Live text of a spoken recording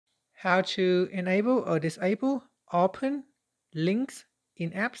how to enable or disable open links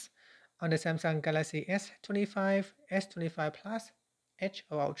in apps on the Samsung Galaxy S25, S25 Plus, Edge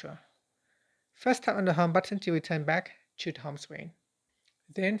or Ultra. First, tap on the home button to return back to the home screen.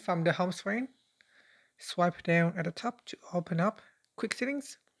 Then from the home screen, swipe down at the top to open up Quick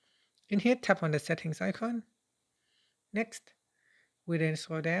Settings. In here, tap on the settings icon. Next, we then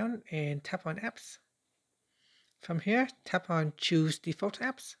scroll down and tap on apps. From here, tap on choose default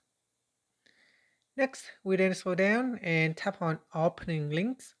apps. Next, we then scroll down and tap on opening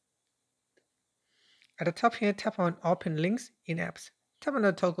links. At the top here, tap on open links in apps. Tap on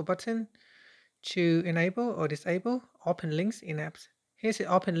the toggle button to enable or disable open links in apps. Here's the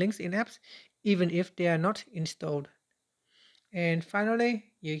open links in apps, even if they are not installed. And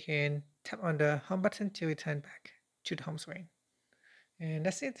finally, you can tap on the home button to return back to the home screen. And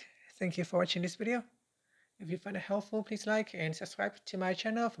that's it. Thank you for watching this video. If you find it helpful, please like and subscribe to my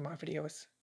channel for more videos.